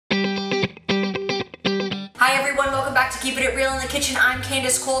back to Keeping It Real in the Kitchen. I'm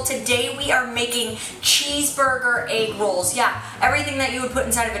Candace Cole. Today we are making cheeseburger egg rolls. Yeah, everything that you would put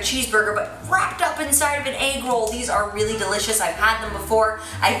inside of a cheeseburger, but wrapped up inside of an egg roll. These are really delicious. I've had them before.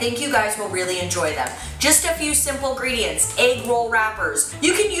 I think you guys will really enjoy them. Just a few simple ingredients. Egg roll wrappers.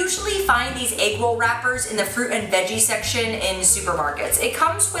 You can usually find these egg roll wrappers in the fruit and veggie section in supermarkets. It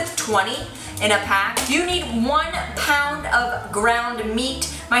comes with 20 in a pack. You need 1 pound of ground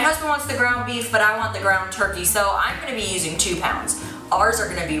meat. My husband wants the ground beef, but I want the ground turkey, so I'm gonna be using 2 pounds. Ours are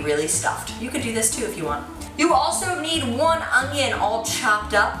gonna be really stuffed. You could do this too if you want. You also need 1 onion all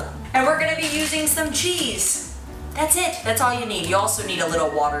chopped up, and we're gonna be using some cheese. That's it, that's all you need. You also need a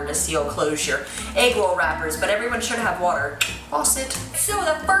little water to seal close your egg roll wrappers, but everyone should have water. Faucet. So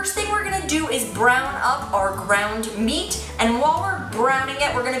the first thing we're gonna do is brown up our ground meat, and while we're browning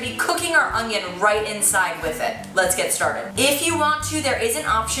it, we're gonna be cooking our onion right inside with it. Let's get started. If you want to, there is an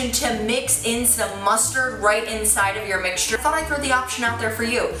option to mix in some mustard right inside of your mixture. I thought I'd throw the option out there for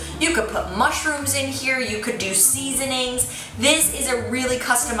you. You could put mushrooms in here, you could do seasonings. This is a really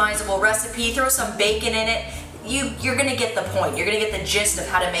customizable recipe. Throw some bacon in it. You're gonna get the point. You're gonna get the gist of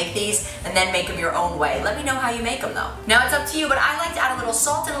how to make these and then make them your own way. Let me know how you make them though. Now it's up to you, but I like to add a little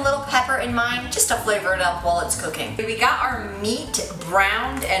salt and a little pepper in mine just to flavor it up while it's cooking. We got our meat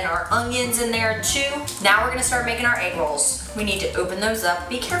browned and our onions in there too. Now we're gonna start making our egg rolls. We need to open those up.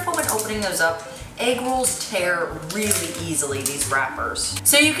 Be careful when opening those up. Egg rolls tear really easily, these wrappers.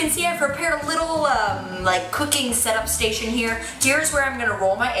 So you can see I've prepared a little like cooking setup station here. Here's where I'm gonna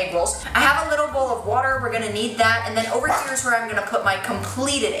roll my egg rolls. I have a little bowl of water, we're gonna need that, and then over here is where I'm gonna put my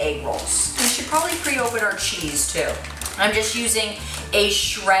completed egg rolls. We should probably pre-open our cheese too. I'm just using a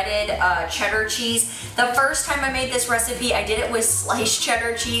shredded cheddar cheese. The first time I made this recipe, I did it with sliced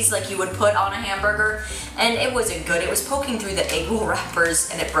cheddar cheese like you would put on a hamburger, and it wasn't good. It was poking through the egg roll wrappers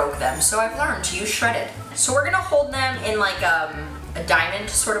and it broke them, so I've learned to use shredded. So we're gonna hold them in like a diamond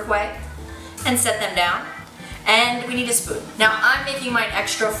sort of way and set them down, and we need a spoon. Now I'm making mine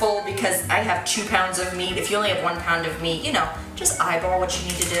extra full because I have 2 pounds of meat. If you only have 1 pound of meat, you know, just eyeball what you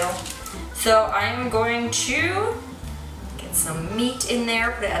need to do. So I'm going to some meat in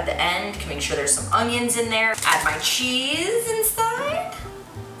there, put it at the end, make sure there's some onions in there, add my cheese inside.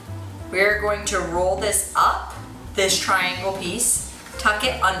 We're going to roll this up, this triangle piece, tuck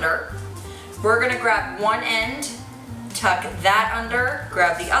it under. We're gonna grab one end, tuck that under,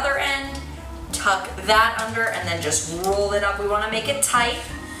 grab the other end, tuck that under, and then just roll it up. We wanna make it tight.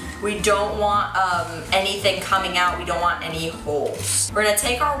 We don't want anything coming out. We don't want any holes. We're gonna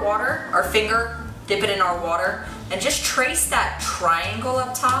take our water, our finger, dip it in our water, and just trace that triangle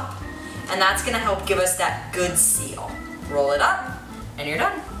up top, and that's gonna help give us that good seal. Roll it up, and you're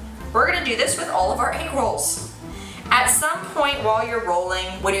done. We're gonna do this with all of our egg rolls. At some point while you're rolling,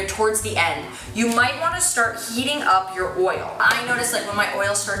 when you're towards the end, you might wanna start heating up your oil. I notice like when my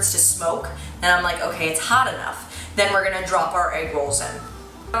oil starts to smoke, and I'm like, okay, it's hot enough, then we're gonna drop our egg rolls in.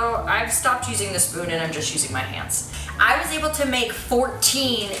 So I've stopped using the spoon and I'm just using my hands. I was able to make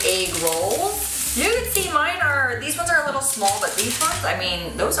 14 egg rolls. You can see mine are, these ones are a little small, but these ones, I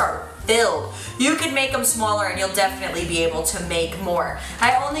mean, those are filled. You could make them smaller and you'll definitely be able to make more.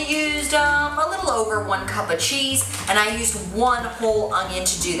 I only used a little over 1 cup of cheese, and I used 1 whole onion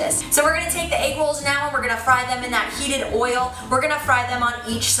to do this. So we're gonna take the egg rolls now and we're gonna fry them in that heated oil. We're gonna fry them on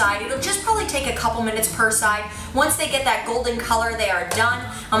each side. It'll just probably take a couple minutes per side. Once they get that golden color, they are done.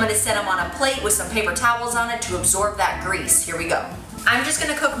 I'm gonna set them on a plate with some paper towels on it to absorb that grease. Here we go. I'm just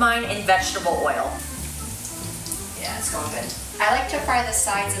gonna cook mine in vegetable oil. Yeah, it's going good. I like to fry the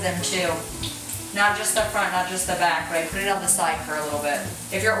sides of them too. Not just the front, not just the back, but I put it on the side for a little bit.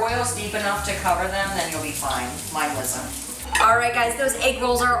 If your oil's deep enough to cover them, then you'll be fine. Mine wasn't. Alright guys, those egg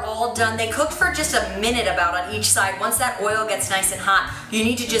rolls are all done. They cooked for just a minute about on each side. Once that oil gets nice and hot, you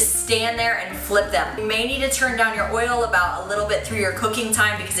need to just stand there and flip them. You may need to turn down your oil about a little bit through your cooking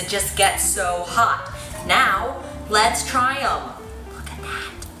time because it just gets so hot. Now, let's try them.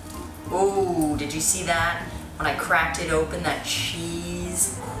 Ooh, did you see that? When I cracked it open, that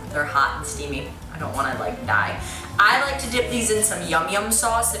cheese, they're hot and steamy. I don't want to like die. I like to dip these in some yum yum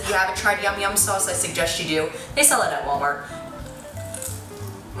sauce. If you haven't tried yum yum sauce, I suggest you do. They sell it at Walmart.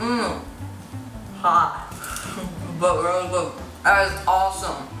 Mmm, hot, but really good. That is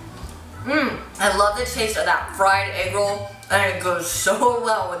awesome. Mmm, I love the taste of that fried egg roll, and it goes so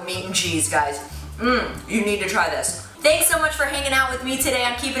well with meat and cheese, guys. Mmm, you need to try this. Thanks so much for hanging out with me today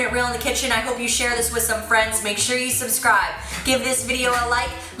on Keeping It Real in the Kitchen. I hope you share this with some friends. Make sure you subscribe. Give this video a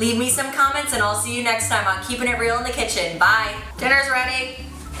like, leave me some comments, and I'll see you next time on Keeping It Real in the Kitchen. Bye. Dinner's ready.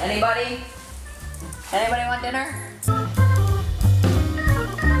 Anybody? Anybody want dinner?